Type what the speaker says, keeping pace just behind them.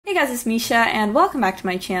Hey guys, it's Misha and welcome back to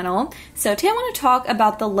my channel. So today I want to talk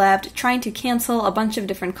about the left trying to cancel a bunch of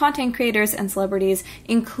different content creators and celebrities,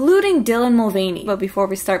 including Dylan Mulvaney. But before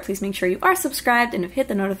we start, please make sure you are subscribed and have hit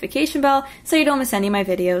the notification bell so you don't miss any of my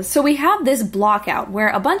videos. So we have this block out where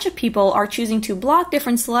a bunch of people are choosing to block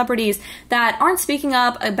different celebrities that aren't speaking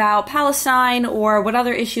up about Palestine or what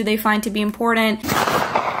other issue they find to be important.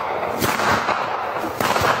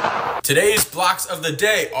 Today's blocks of the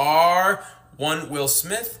day are 1. Will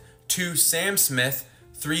Smith, 2. Sam Smith,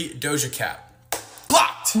 3. Doja Cat.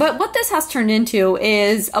 Blocked! But what this has turned into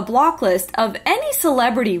is a block list of any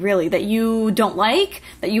celebrity, really, that you don't like,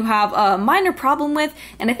 that you have a minor problem with,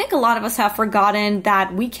 and I think a lot of us have forgotten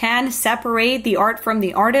that we can separate the art from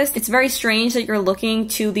the artist. It's very strange that you're looking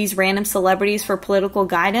to these random celebrities for political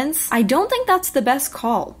guidance. I don't think that's the best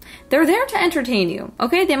call. They're there to entertain you,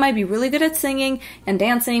 okay? They might be really good at singing and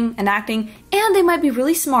dancing and acting, and they might be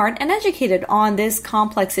really smart and educated on this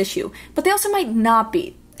complex issue, but they also might not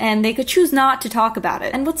be. And they could choose not to talk about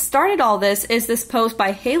it. And what started all this is this post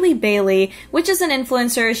by Hailey Bailey, which is an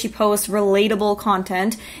influencer. She posts relatable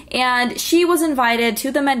content, and she was invited to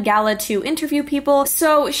the Met Gala to interview people.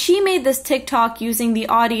 So she made this TikTok using the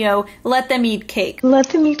audio, "Let them eat cake." Let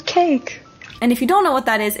them eat cake. And if you don't know what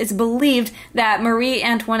that is, it's believed that Marie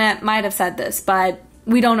Antoinette might have said this, but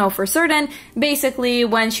we don't know for certain. Basically,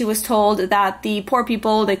 when she was told that the poor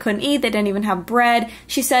people, they couldn't eat, they didn't even have bread,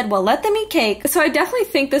 she said, well, let them eat cake. So I definitely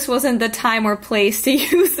think this wasn't the time or place to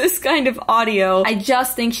use this kind of audio. I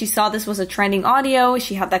just think she saw this was a trending audio,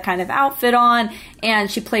 she had that kind of outfit on, and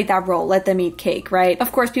she played that role, let them eat cake, right?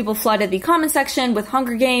 Of course, people flooded the comment section with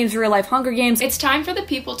Hunger Games, real-life Hunger Games. It's time for the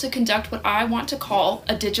people to conduct what I want to call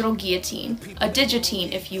a digital guillotine, a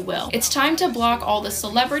digitine, if you will. It's time to block all the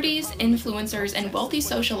celebrities, influencers, and wealthy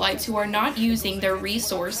socialites who are not using their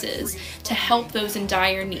resources to help those in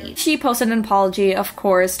dire need. She posted an apology, of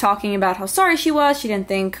course, talking about how sorry she was. She didn't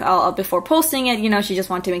think before posting it, you know, she just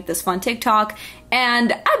wanted to make this fun TikTok.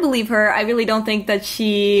 And I believe her. I really don't think that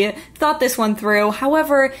she thought this one through.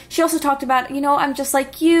 However, she also talked about, you know, I'm just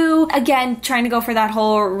like you. Again, trying to go for that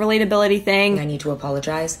whole relatability thing. I need to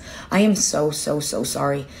apologize. I am so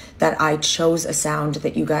sorry that I chose a sound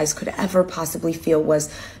that you guys could ever possibly feel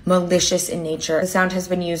was malicious in nature. The sound has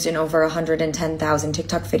been used in over 110,000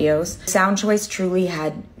 TikTok videos. Sound choice truly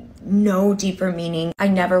had no deeper meaning. I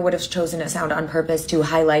never would have chosen a sound on purpose to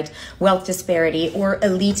highlight wealth disparity or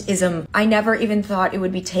elitism. I never even thought it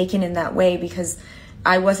would be taken in that way because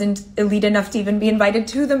I wasn't elite enough to even be invited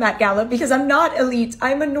to the Met Gala because I'm not elite.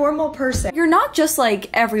 I'm a normal person. You're not just like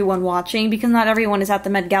everyone watching because not everyone is at the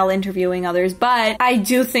Met Gala interviewing others, but I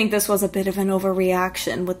do think this was a bit of an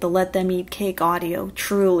overreaction with the let them eat cake audio,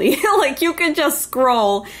 truly. Like you could just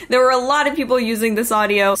scroll. There were a lot of people using this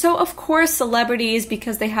audio. So of course celebrities,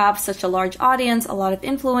 because they have such a large audience, a lot of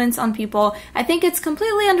influence on people, I think it's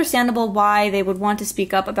completely understandable why they would want to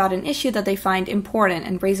speak up about an issue that they find important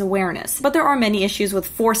and raise awareness. But there are many issues with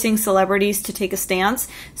forcing celebrities to take a stance.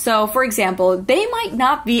 So for example, they might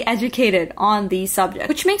not be educated on the subject,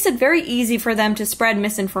 which makes it very easy for them to spread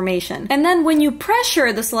misinformation. And then when you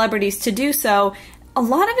pressure the celebrities to do so, a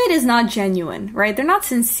lot of it is not genuine, right? They're not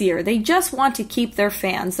sincere. They just want to keep their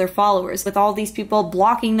fans, their followers. With all these people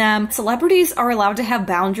blocking them, celebrities are allowed to have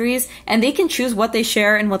boundaries and they can choose what they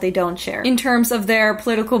share and what they don't share in terms of their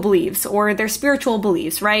political beliefs or their spiritual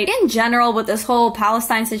beliefs, right? In general, with this whole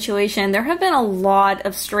Palestine situation, there have been a lot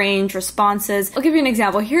of strange responses. I'll give you an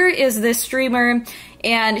example. Here is this streamer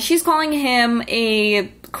and she's calling him a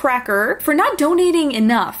cracker for not donating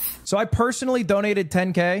enough. So I personally donated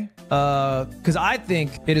 10K because I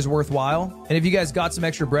think it is worthwhile. And if you guys got some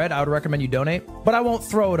extra bread, I would recommend you donate. But I won't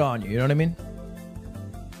throw it on you. You know what I mean?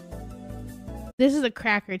 This is a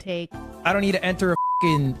cracker take. I don't need to enter a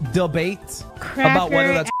fucking debate about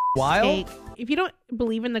whether that's wild. Take. If you don't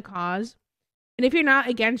believe in the cause, and if you're not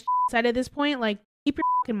against side at this point, like keep your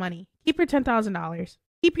fucking money. Keep your $10,000.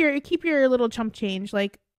 Keep your little chump change.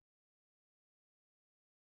 Like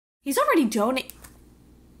he's already donated.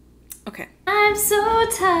 Okay. I'm so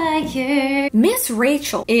tired. Miss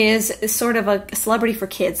Rachel is sort of a celebrity for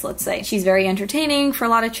kids, let's say. She's very entertaining for a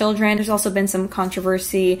lot of children. There's also been some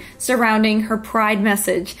controversy surrounding her pride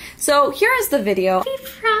message. So here is the video. Happy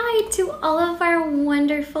Pride to all of our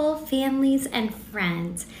wonderful families and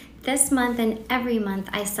friends. This month and every month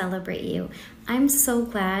I celebrate you. I'm so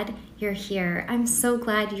glad you're here. I'm so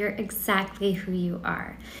glad you're exactly who you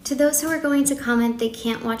are. To those who are going to comment they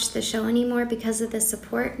can't watch the show anymore because of the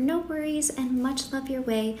support, no worries and much love your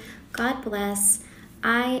way. God bless.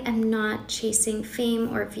 I am not chasing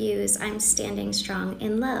fame or views. I'm standing strong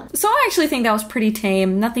in love. So I actually think that was pretty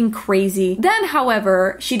tame, nothing crazy. Then,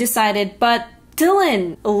 however, she decided, but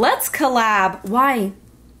Dylan, let's collab. Why?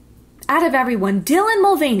 Out of everyone, Dylan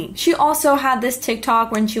Mulvaney. She also had this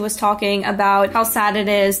TikTok when she was talking about how sad it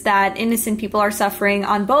is that innocent people are suffering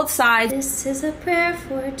on both sides. This is a prayer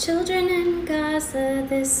for children in Gaza.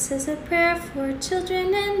 This is a prayer for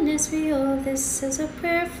children in Israel. This is a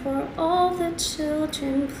prayer for all the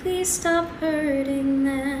children. Please stop hurting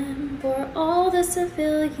them. For all the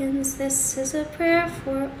civilians, this is a prayer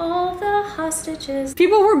for all the hostages.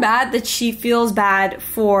 People were mad that she feels bad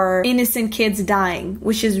for innocent kids dying,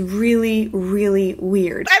 which is really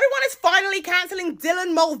weird. Everyone is finally cancelling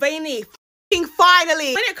Dylan Mulvaney.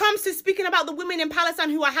 Finally. When it comes to speaking about the women in Palestine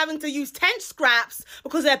who are having to use tent scraps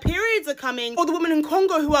because their periods are coming, or the women in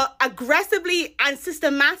Congo who are aggressively and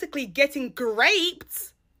systematically getting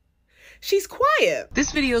raped, she's quiet.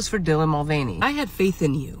 This video's for Dylan Mulvaney. I had faith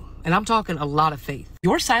in you, and I'm talking a lot of faith.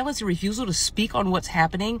 Your silence and refusal to speak on what's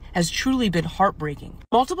happening has truly been heartbreaking.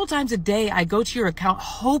 Multiple times a day, I go to your account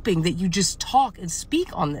hoping that you just talk and speak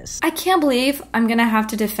on this. I can't believe I'm gonna have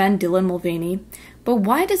to defend Dylan Mulvaney, but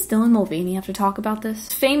why does Dylan Mulvaney have to talk about this?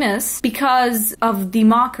 Famous because of the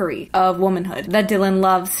mockery of womanhood that Dylan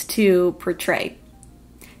loves to portray.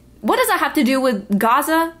 What does that have to do with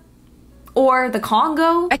Gaza or the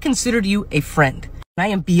Congo? I considered you a friend. I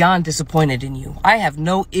am beyond disappointed in you. I have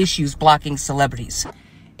no issues blocking celebrities.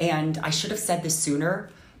 And I should have said this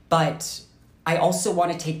sooner, but I also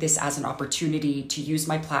want to take this as an opportunity to use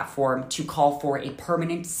my platform to call for a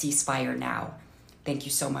permanent ceasefire now. Thank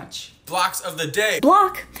you so much. Blocks of the day.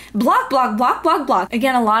 Block. Block, block, block, block, block.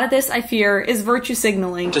 Again, a lot of this, I fear, is virtue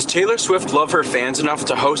signaling. Does Taylor Swift love her fans enough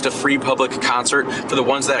to host a free public concert for the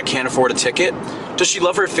ones that can't afford a ticket? Does she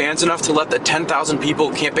love her fans enough to let the 10,000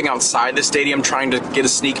 people camping outside the stadium trying to get a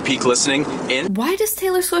sneak peek listening in? Why does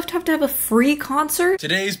Taylor Swift have to have a free concert?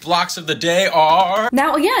 Today's blocks of the day are...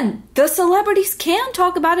 Now again, the celebrities can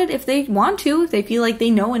talk about it if they want to, if they feel like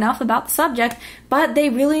they know enough about the subject, but they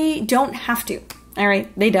really don't have to.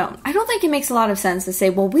 Alright, they don't. I don't think it makes a lot of sense to say,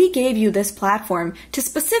 well, we gave you this platform to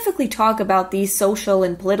specifically talk about these social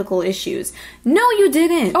and political issues. No, you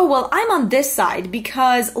didn't. Oh, well, I'm on this side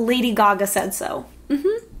because Lady Gaga said so.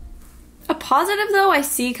 A positive, though, I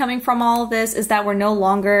see coming from all of this is that we're no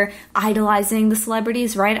longer idolizing the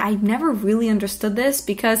celebrities, right? I never really understood this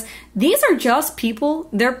because these are just people.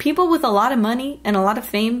 They're people with a lot of money and a lot of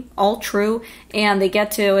fame, all true, and they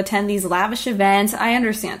get to attend these lavish events. I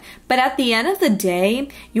understand. But at the end of the day,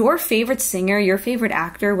 your favorite singer, your favorite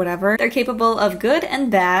actor, whatever, they're capable of good and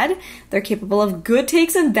bad. They're capable of good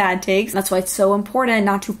takes and bad takes. That's why it's so important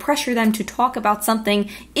not to pressure them to talk about something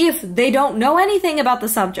if they don't know anything about the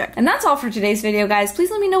subject. And that's all for today's video, guys.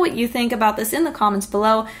 Please let me know what you think about this in the comments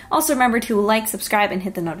below. Also remember to like, subscribe, and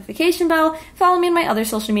hit the notification bell. Follow me on my other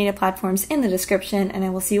social media platforms in the description, and I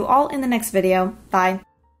will see you all in the next video. Bye.